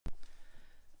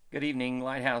Good evening,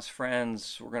 Lighthouse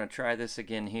friends. We're going to try this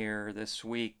again here this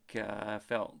week. I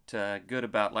felt good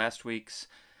about last week's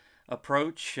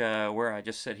approach, where I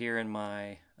just sit here in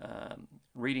my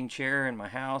reading chair in my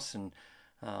house and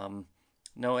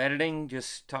no editing,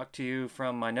 just talk to you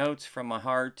from my notes, from my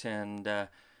heart, and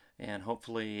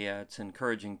hopefully it's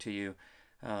encouraging to you.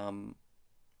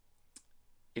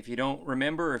 If you don't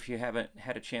remember, if you haven't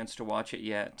had a chance to watch it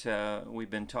yet, we've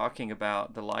been talking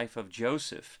about the life of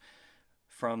Joseph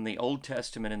from the Old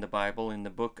Testament in the Bible in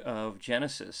the book of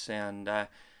Genesis. And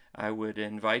I would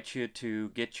invite you to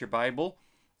get your Bible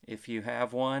if you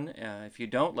have one. If you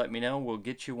don't, let me know. We'll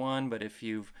get you one. But if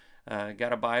you've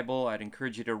got a Bible, I'd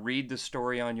encourage you to read the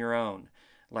story on your own.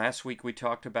 Last week we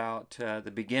talked about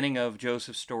the beginning of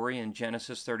Joseph's story in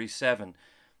Genesis 37.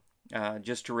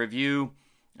 Just to review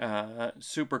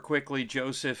super quickly,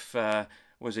 Joseph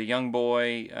was a young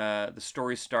boy. The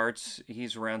story starts,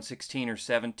 he's around 16 or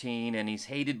 17, and he's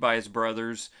hated by his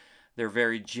brothers. They're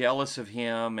very jealous of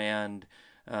him and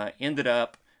ended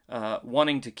up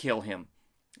wanting to kill him.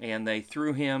 And they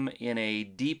threw him in a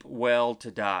deep well to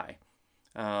die.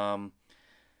 The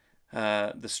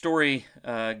story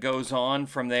goes on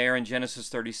from there in Genesis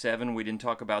 37. We didn't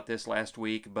talk about this last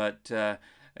week, but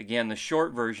again, the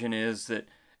short version is that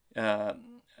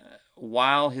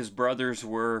while his brothers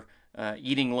were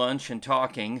eating lunch and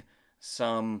talking,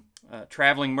 some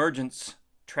traveling merchants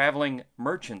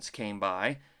came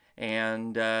by,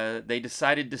 and they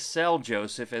decided to sell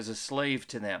Joseph as a slave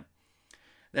to them.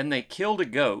 Then they killed a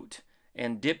goat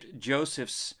and dipped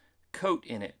Joseph's coat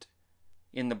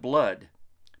in the blood,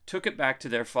 took it back to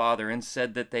their father, and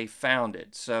said that they found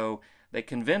it. So they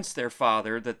convinced their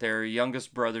father that their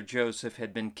youngest brother Joseph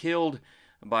had been killed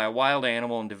by a wild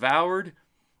animal and devoured,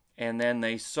 and then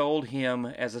they sold him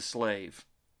as a slave.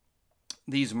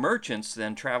 These merchants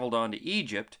then traveled on to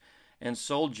Egypt and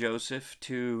sold Joseph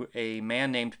to a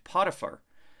man named Potiphar,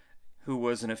 who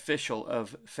was an official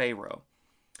of Pharaoh.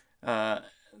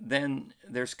 Then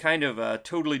there's kind of a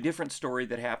totally different story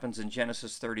that happens in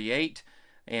Genesis 38,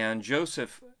 and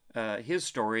Joseph, his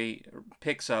story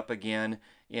picks up again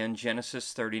in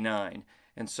Genesis 39.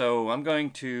 And so I'm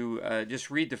going to just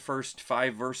read the first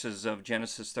 5 verses of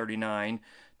Genesis 39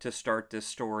 to start this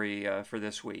story for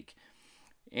this week.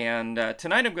 And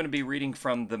tonight I'm going to be reading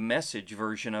from the Message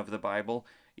version of the Bible.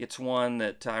 It's one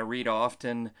that I read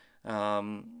often,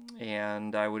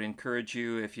 and I would encourage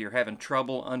you, if you're having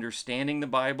trouble understanding the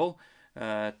Bible,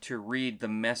 to read the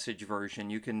Message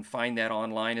version. You can find that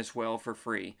online as well for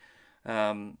free.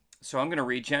 So I'm going to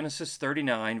read Genesis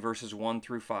 39, verses 1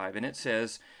 through 5. And it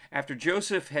says, "After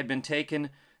Joseph had been taken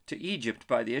to Egypt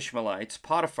by the Ishmaelites,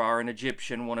 Potiphar, an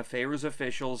Egyptian, one of Pharaoh's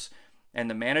officials, and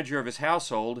the manager of his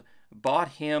household, bought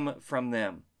him from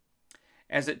them.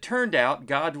 As it turned out,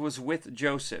 God was with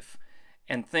Joseph,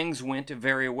 and things went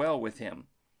very well with him.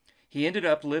 He ended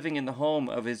up living in the home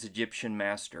of his Egyptian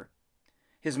master.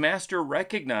 His master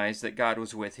recognized that God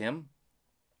was with him,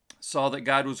 saw that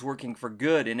God was working for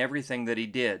good in everything that he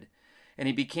did, and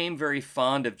he became very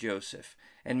fond of Joseph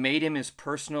and made him his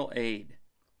personal aide.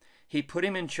 He put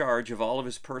him in charge of all of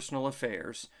his personal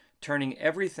affairs, turning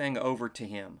everything over to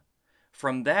him.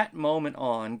 From that moment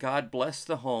on, God blessed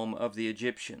the home of the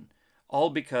Egyptian, all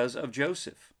because of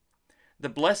Joseph. The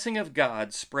blessing of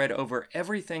God spread over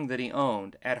everything that he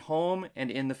owned, at home and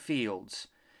in the fields,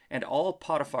 and all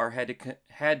Potiphar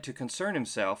had to concern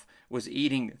himself was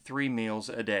eating 3 meals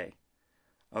a day."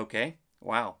 Okay,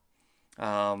 wow.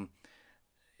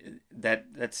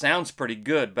 That sounds pretty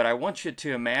good, but I want you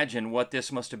to imagine what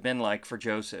this must have been like for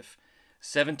Joseph.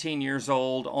 17 years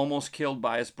old, almost killed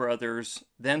by his brothers,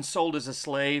 then sold as a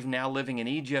slave, now living in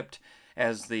Egypt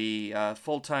as the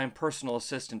full-time personal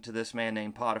assistant to this man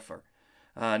named Potiphar.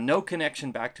 No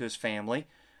connection back to his family.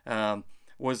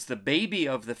 Was the baby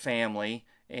of the family,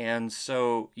 and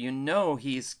so you know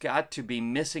he's got to be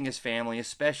missing his family,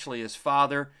 especially his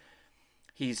father.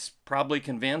 He's probably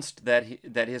convinced that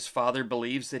his father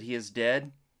believes that he is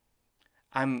dead.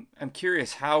 I'm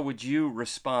curious, how would you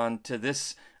respond to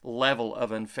this level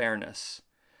of unfairness?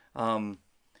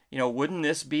 Wouldn't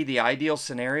this be the ideal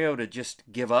scenario to just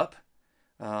give up?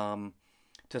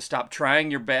 To stop trying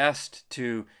your best,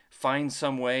 to find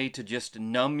some way to just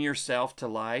numb yourself to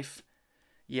life?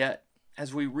 Yet,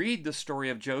 as we read the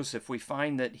story of Joseph, we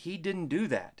find that he didn't do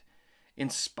that. In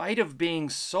spite of being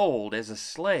sold as a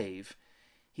slave,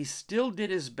 he still did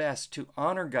his best to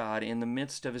honor God in the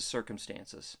midst of his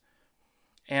circumstances.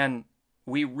 And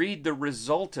we read the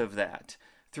result of that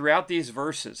throughout these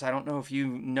verses. I don't know if you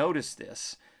noticed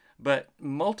this, but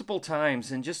multiple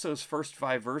times in just those first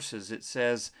 5 verses, it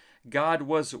says God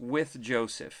was with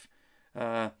Joseph.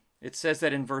 It says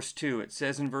that in verse 2. It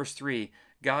says in verse 3,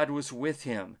 God was with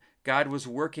him. God was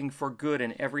working for good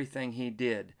in everything he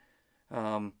did.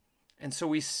 And so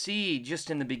we see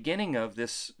just in the beginning of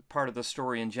this part of the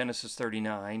story in Genesis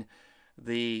 39,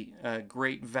 the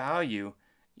great value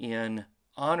in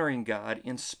honoring God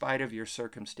in spite of your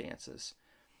circumstances.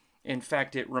 In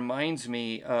fact, it reminds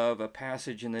me of a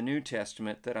passage in the New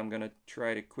Testament that I'm going to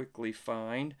try to quickly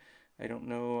find. I don't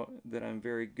know that I'm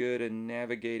very good at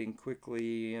navigating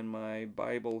quickly in my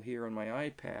Bible here on my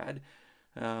iPad.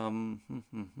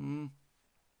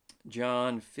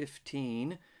 John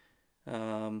 15,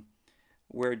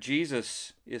 where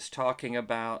Jesus is talking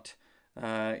about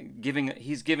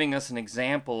he's giving us an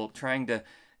example, trying to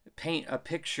paint a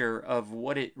picture of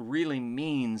what it really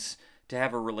means to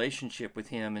have a relationship with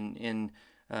him. In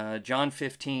John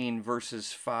 15,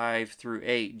 verses 5 through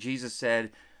 8, Jesus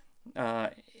said,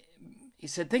 he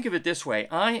said, think of it this way,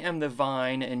 I am the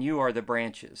vine and you are the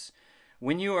branches.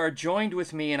 When you are joined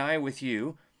with me and I with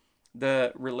you,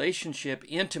 the relationship,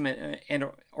 intimate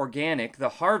and organic, the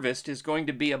harvest is going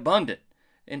to be abundant.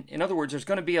 In other words, there's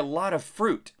going to be a lot of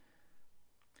fruit.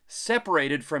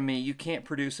 Separated from me, you can't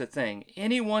produce a thing.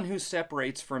 Anyone who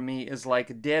separates from me is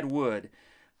like dead wood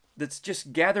that's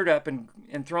just gathered up and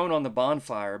thrown on the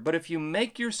bonfire. But if you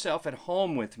make yourself at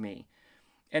home with me,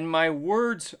 and my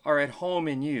words are at home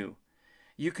in you,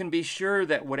 you can be sure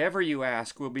that whatever you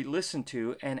ask will be listened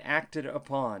to and acted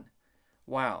upon.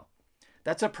 Wow.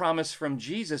 That's a promise from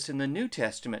Jesus in the New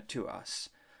Testament to us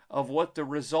of what the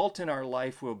result in our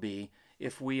life will be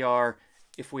if we are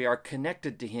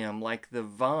connected to him like the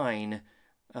vine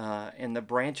and the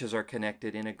branches are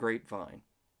connected in a grapevine.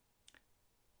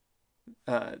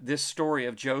 This story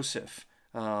of Joseph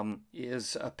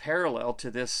is a parallel to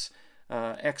this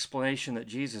explanation that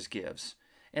Jesus gives.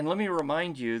 And let me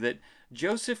remind you that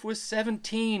Joseph was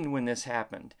 17 when this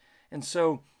happened. And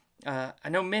so I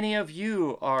know many of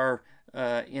you are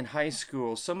in high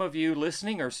school. Some of you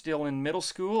listening are still in middle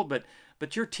school,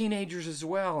 but you're teenagers as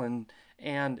well.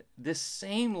 And this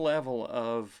same level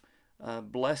of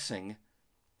blessing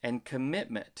and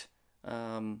commitment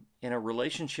in a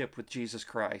relationship with Jesus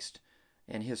Christ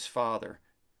and his Father,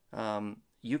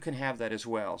 you can have that as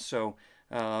well. So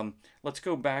let's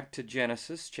go back to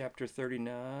Genesis chapter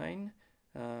 39.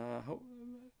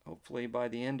 Hopefully by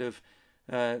the end of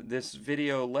this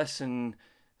video lesson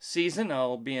season,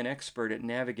 I'll be an expert at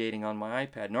navigating on my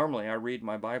iPad. Normally I read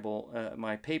my Bible,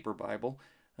 my paper Bible,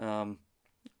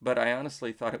 but I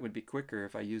honestly thought it would be quicker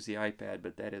if I use the iPad,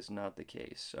 but that is not the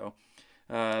case. So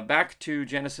back to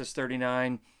Genesis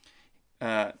 39.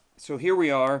 So here we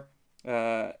are.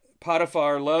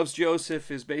 Potiphar loves Joseph,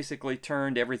 has basically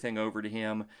turned everything over to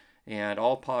him, and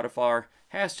all Potiphar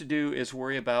has to do is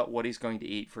worry about what he's going to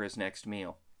eat for his next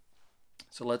meal.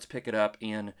 So let's pick it up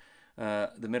in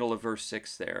the middle of verse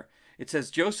 6 there. It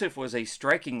says, Joseph was a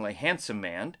strikingly handsome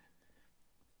man,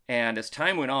 and as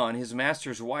time went on, his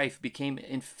master's wife became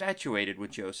infatuated with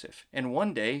Joseph. And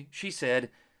one day she said,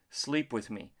 sleep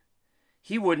with me.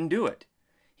 He wouldn't do it.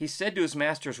 He said to his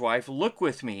master's wife, look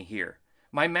with me here.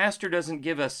 My master doesn't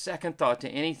give a second thought to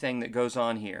anything that goes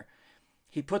on here.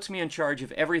 He puts me in charge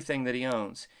of everything that he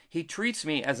owns. He treats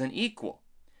me as an equal.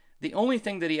 The only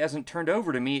thing that he hasn't turned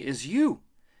over to me is you.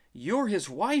 You're his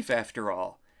wife, after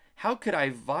all. How could I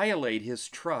violate his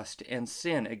trust and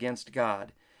sin against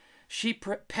God? She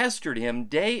pestered him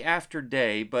day after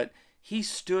day, but he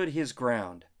stood his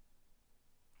ground.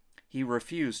 He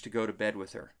refused to go to bed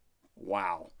with her.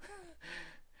 Wow.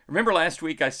 Remember last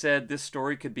week I said this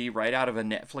story could be right out of a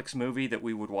Netflix movie that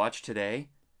we would watch today?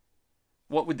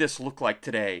 What would this look like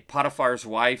today? Potiphar's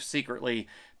wife secretly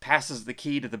passes the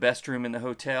key to the best room in the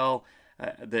hotel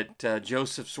that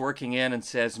Joseph's working in and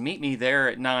says, meet me there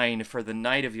at 9 for the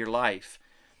night of your life.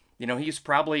 You know, he's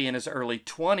probably in his early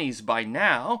 20s by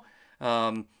now.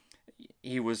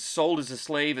 He was sold as a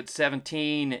slave at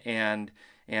 17 and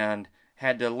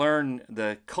had to learn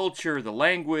the culture, the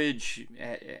language.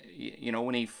 You know,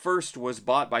 when he first was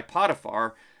bought by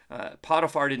Potiphar,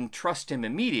 Potiphar didn't trust him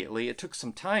immediately. It took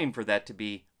some time for that to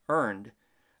be earned.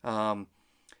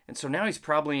 And so now he's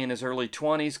probably in his early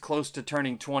 20s, close to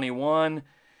turning 21.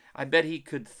 I bet he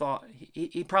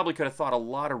probably could have thought a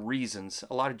lot of reasons,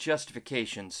 a lot of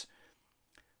justifications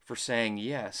for saying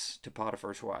yes to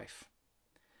Potiphar's wife.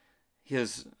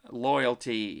 His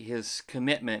loyalty, his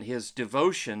commitment, his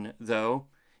devotion, though,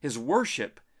 his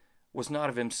worship was not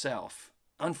of himself.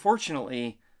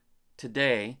 Unfortunately,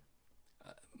 today,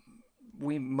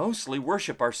 we mostly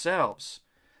worship ourselves.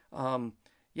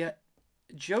 Yet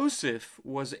Joseph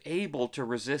was able to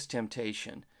resist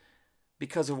temptation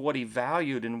because of what he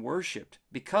valued and worshiped,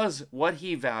 because what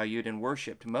he valued and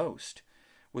worshiped most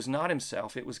was not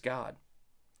himself, it was God.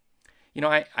 You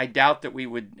know, I doubt that we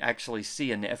would actually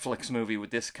see a Netflix movie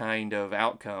with this kind of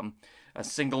outcome. A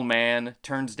single man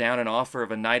turns down an offer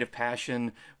of a night of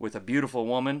passion with a beautiful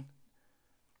woman.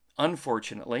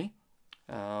 Unfortunately,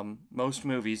 most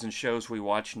movies and shows we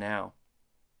watch now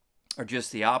are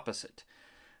just the opposite.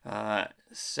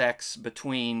 Sex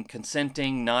between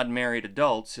consenting, non-married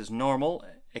adults is normal,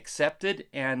 accepted,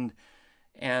 and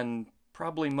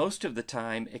probably most of the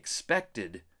time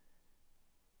expected.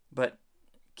 But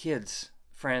kids,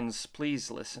 friends, please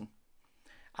listen.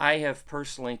 I have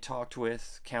personally talked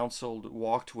with, counseled,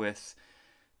 walked with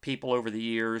people over the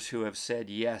years who have said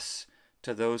yes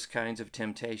to those kinds of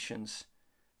temptations.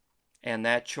 And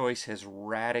that choice has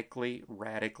radically,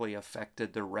 radically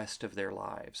affected the rest of their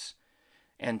lives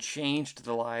and changed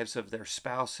the lives of their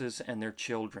spouses and their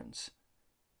children's.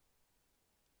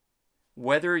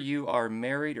 Whether you are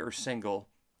married or single,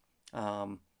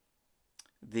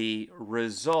 the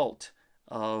result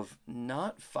of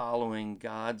not following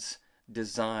God's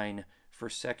design for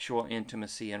sexual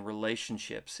intimacy and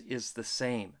relationships is the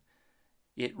same.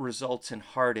 It results in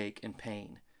heartache and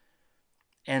pain.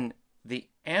 And the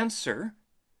answer,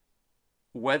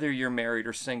 whether you're married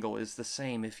or single, is the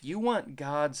same. If you want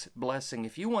God's blessing,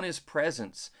 if you want His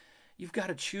presence, you've got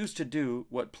to choose to do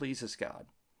what pleases God.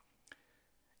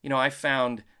 You know, I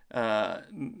found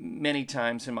many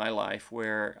times in my life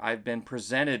where I've been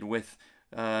presented with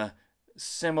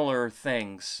similar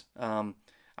things.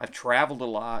 I've traveled a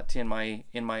lot in my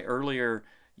earlier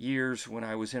years when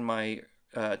I was in my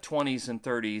 20s and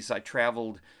 30s. I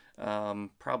traveled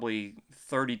probably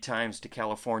 30 times to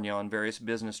California on various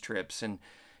business trips and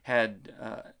had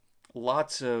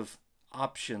lots of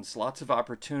options, lots of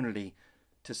opportunity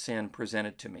to sin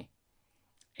presented to me.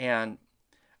 And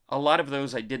a lot of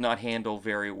those I did not handle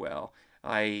very well.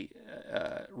 I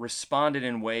responded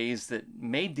in ways that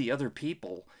made the other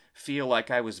people feel like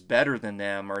I was better than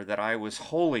them, or that I was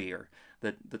holier,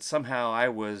 that somehow I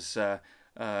was, a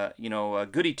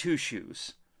goody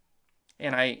two-shoes.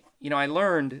 And I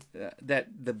learned that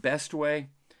the best way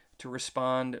to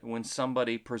respond when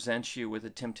somebody presents you with a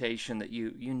temptation that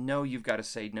you know you've got to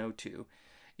say no to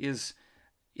is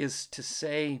to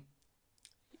say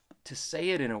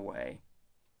it in a way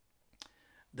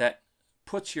that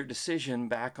puts your decision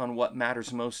back on what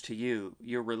matters most to you,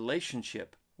 your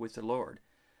relationship with the Lord.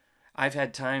 I've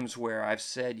had times where I've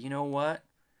said, you know what,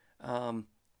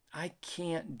 I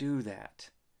can't do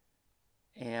that.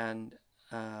 And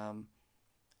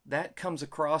that comes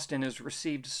across and is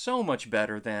received so much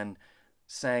better than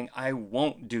saying, I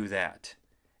won't do that.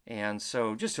 And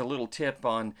so just a little tip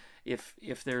on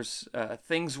if there's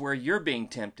things where you're being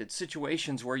tempted,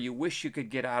 situations where you wish you could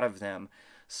get out of them,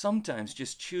 sometimes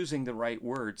just choosing the right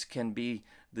words can be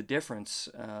the difference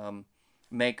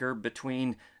maker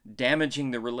between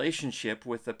damaging the relationship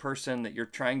with the person that you're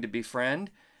trying to befriend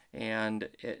and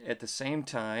at the same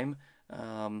time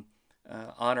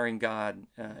honoring God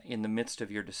in the midst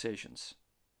of your decisions.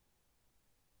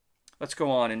 Let's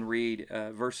go on and read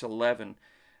verse 11.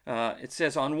 It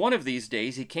says, on one of these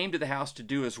days he came to the house to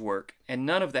do his work, and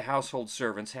none of the household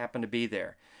servants happened to be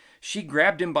there. She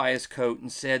grabbed him by his coat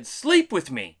and said, sleep with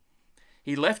me.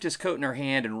 He left his coat in her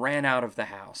hand and ran out of the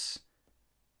house.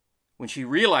 When she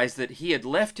realized that he had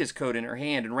left his coat in her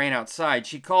hand and ran outside,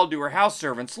 she called to her house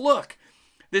servants, look,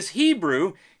 this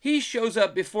Hebrew, he shows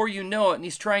up before you know it, and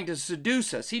he's trying to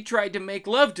seduce us. He tried to make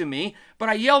love to me, but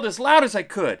I yelled as loud as I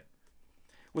could.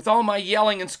 With all my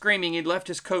yelling and screaming, he'd left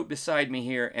his coat beside me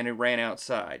here, and he ran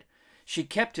outside. She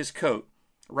kept his coat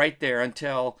right there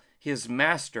until his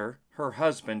master, her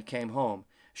husband, came home.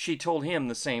 She told him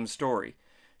the same story.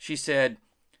 She said,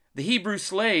 the Hebrew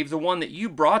slave, the one that you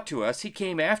brought to us, he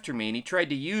came after me, and he tried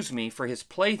to use me for his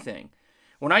plaything.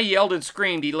 When I yelled and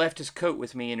screamed, he left his coat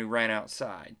with me, and he ran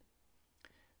outside.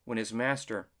 When his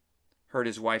master heard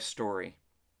his wife's story,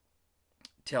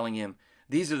 telling him,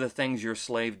 these are the things your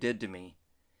slave did to me,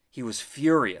 he was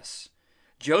furious.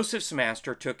 Joseph's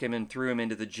master took him and threw him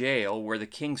into the jail where the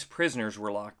king's prisoners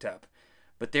were locked up.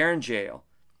 But there in jail,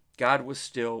 God was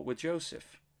still with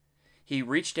Joseph. He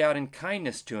reached out in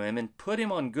kindness to him and put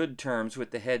him on good terms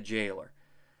with the head jailer.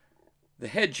 The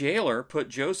head jailer put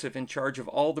Joseph in charge of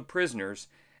all the prisoners,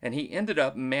 and he ended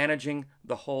up managing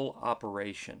the whole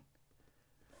operation.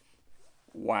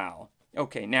 Wow.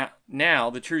 Okay, now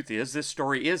the truth is, this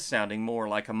story is sounding more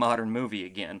like a modern movie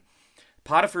again.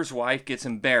 Potiphar's wife gets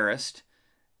embarrassed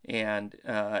and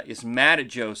is mad at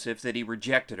Joseph that he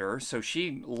rejected her, so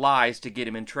she lies to get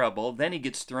him in trouble. Then he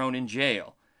gets thrown in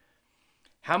jail.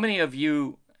 How many of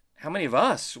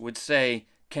us would say,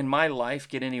 can my life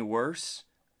get any worse?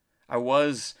 I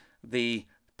was the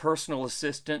personal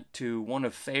assistant to one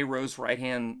of Pharaoh's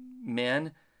right-hand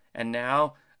men, and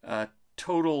now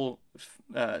total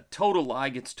lie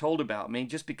gets told about me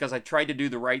just because I tried to do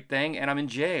the right thing, and I'm in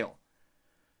jail.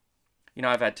 You know,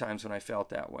 I've had times when I felt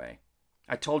that way.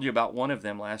 I told you about one of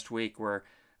them last week where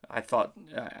I thought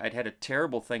I'd had a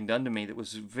terrible thing done to me that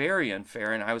was very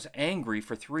unfair, and I was angry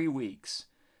for 3 weeks.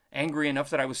 Angry enough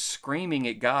that I was screaming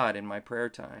at God in my prayer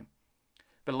time.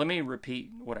 But let me repeat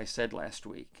what I said last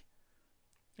week.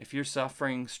 If you're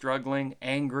suffering, struggling,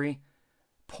 angry,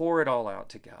 pour it all out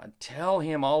to God. Tell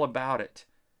Him all about it.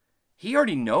 He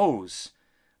already knows.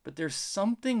 But there's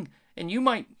something, and you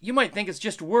might think it's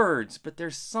just words, but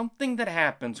there's something that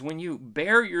happens when you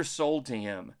bare your soul to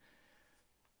Him.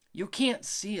 You can't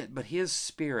see it, but His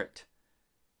Spirit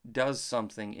does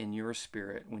something in your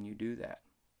spirit when you do that.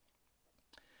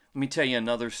 Let me tell you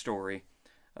another story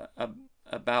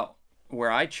about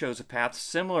where I chose a path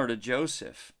similar to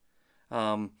Joseph.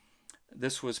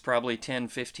 This was probably 10,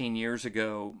 15 years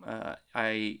ago.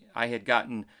 I had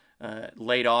gotten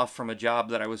laid off from a job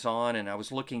that I was on, and I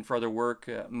was looking for other work.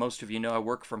 Most of you know I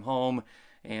work from home,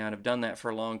 and I've done that for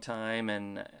a long time,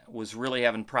 and was really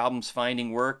having problems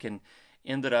finding work, and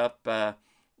ended up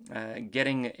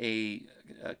getting a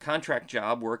contract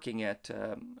job working at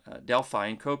Delphi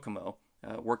in Kokomo,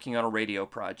 working on a radio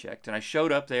project. And I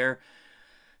showed up there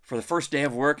for the first day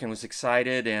of work and was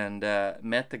excited, and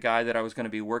met the guy that I was going to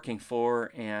be working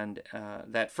for. And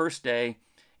that first day,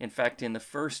 in fact, in the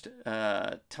first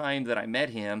time that I met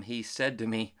him, he said to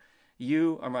me,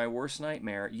 "You are my worst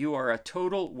nightmare. You are a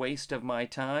total waste of my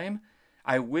time.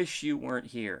 I wish you weren't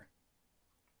here."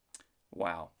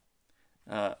 Wow.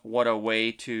 What a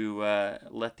way to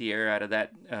let the air out of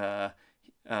that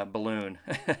balloon.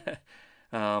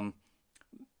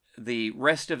 The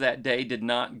rest of that day did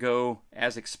not go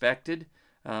as expected.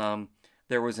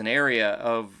 There was an area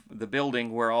of the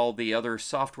building where all the other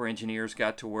software engineers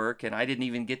got to work, and I didn't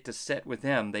even get to sit with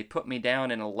them. They put me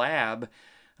down in a lab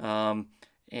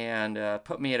and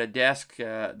put me at a desk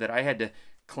that I had to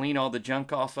clean all the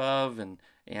junk off of,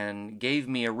 and gave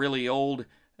me a really old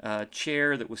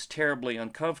chair that was terribly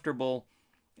uncomfortable,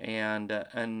 and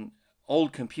an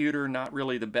old computer, not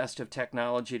really the best of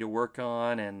technology to work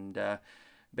on, and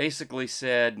basically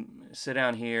said, "Sit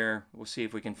down here, we'll see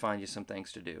if we can find you some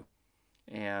things to do."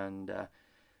 And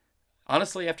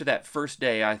honestly, after that first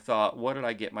day, I thought, what did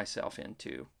I get myself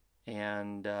into?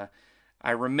 And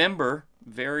I remember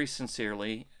very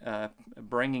sincerely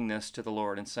bringing this to the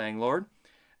Lord and saying, "Lord,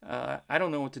 I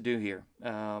don't know what to do here,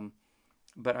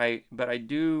 but I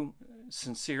do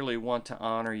sincerely want to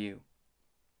honor you."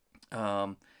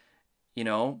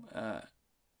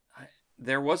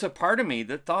 There was a part of me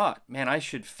that thought, man, I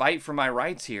should fight for my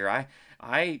rights here.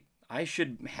 I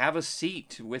should have a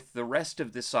seat with the rest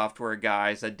of the software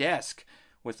guys, a desk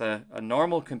with a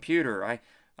normal computer.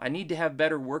 I need to have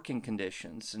better working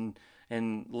conditions.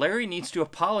 And Larry needs to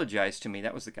apologize to me.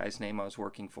 That was the guy's name I was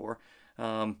working for.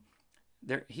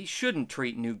 He shouldn't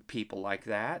treat new people like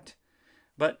that.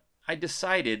 But I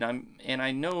decided, and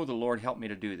I know the Lord helped me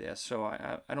to do this, so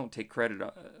I don't take credit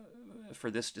for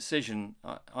this decision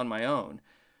on my own.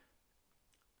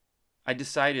 I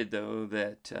decided, though,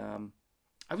 that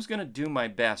I was going to do my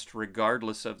best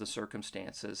regardless of the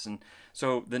circumstances. And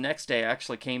so the next day I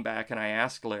actually came back and I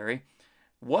asked Larry,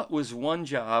 what was one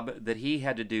job that he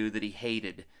had to do that he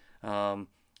hated,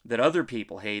 that other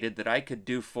people hated, that I could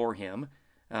do for him,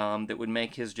 that would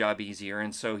make his job easier.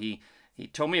 And so he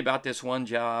told me about this one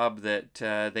job that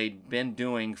they'd been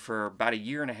doing for about 1.5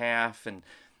 years,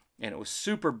 and it was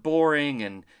super boring,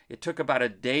 and it took about a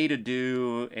day to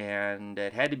do, and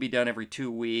it had to be done every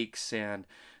 2 weeks. And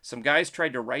some guys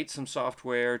tried to write some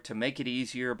software to make it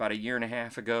easier about 1.5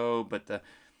 years ago, but the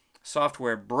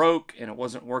software broke and it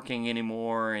wasn't working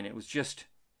anymore, and it was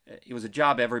a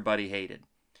job everybody hated.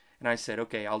 And I said,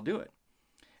 okay, I'll do it.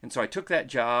 And so I took that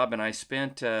job, and I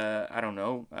spent,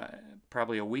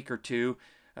 probably a week or two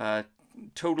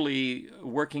totally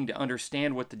working to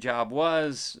understand what the job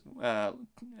was,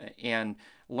 and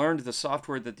learned the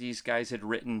software that these guys had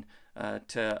written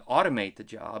to automate the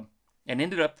job, and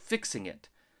ended up fixing it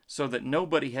so that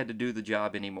nobody had to do the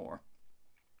job anymore.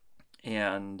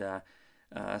 And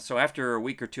so after a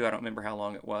week or two, I don't remember how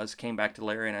long it was, came back to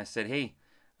Larry and I said, hey,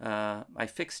 I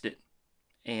fixed it.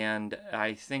 And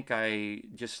I think I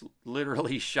just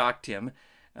literally shocked him,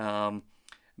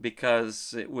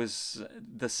 because it was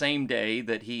the same day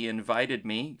that he invited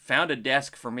me, found a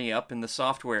desk for me up in the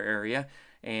software area,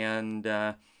 and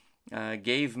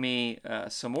gave me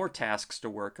some more tasks to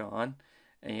work on.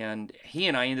 And he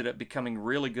and I ended up becoming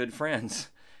really good friends.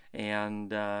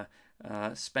 And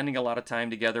spending a lot of time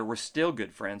together. We're still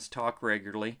good friends, talk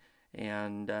regularly.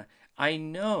 And I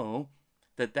know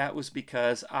that that was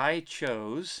because I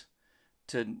chose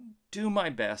to do my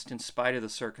best in spite of the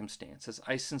circumstances.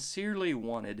 I sincerely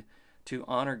wanted to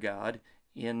honor God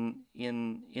in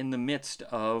the midst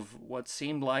of what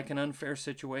seemed like an unfair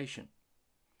situation.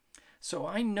 So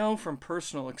I know from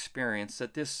personal experience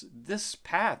that this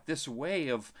path, this way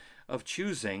of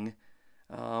choosing,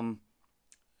 that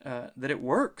it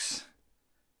works.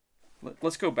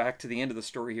 Let's go back to the end of the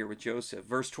story here with Joseph.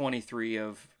 Verse 23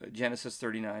 of Genesis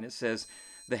 39, it says,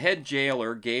 "The head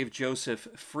jailer gave Joseph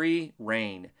free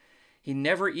rein. He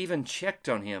never even checked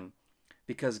on him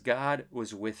because God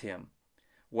was with him.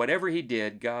 Whatever he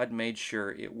did, God made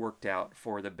sure it worked out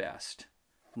for the best."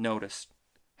 Notice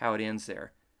how it ends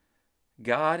there.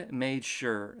 God made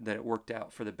sure that it worked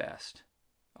out for the best.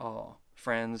 Oh,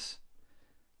 friends,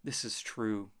 this is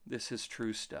true. This is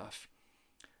true stuff.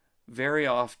 Very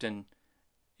often,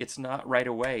 it's not right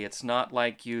away. It's not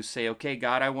like you say, okay,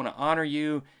 God, I want to honor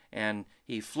you, and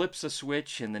he flips a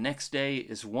switch, and the next day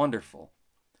is wonderful.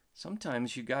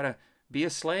 Sometimes you got to be a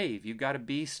slave. You've got to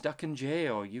be stuck in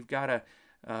jail. You've got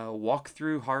to walk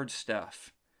through hard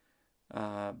stuff.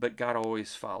 But God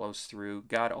always follows through.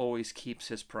 God always keeps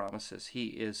his promises. He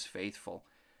is faithful.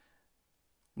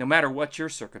 No matter what your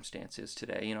circumstance is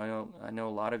today, I know a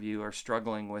lot of you are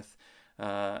struggling with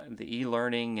the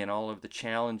e-learning and all of the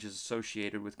challenges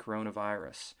associated with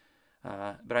coronavirus.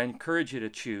 But I encourage you to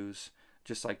choose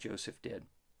just like Joseph did.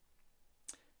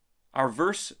 Our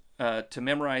verse to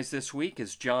memorize this week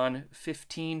is John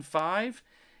 15:5.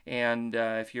 And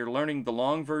if you're learning the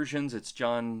long versions, it's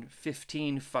John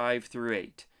 15:5 through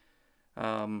 8.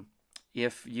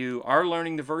 If you are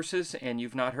learning the verses and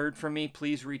you've not heard from me,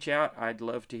 please reach out. I'd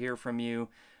love to hear from you.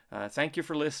 Thank you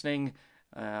for listening.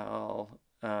 I'll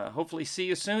hopefully see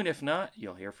you soon. If not,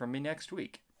 you'll hear from me next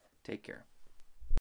week. Take care.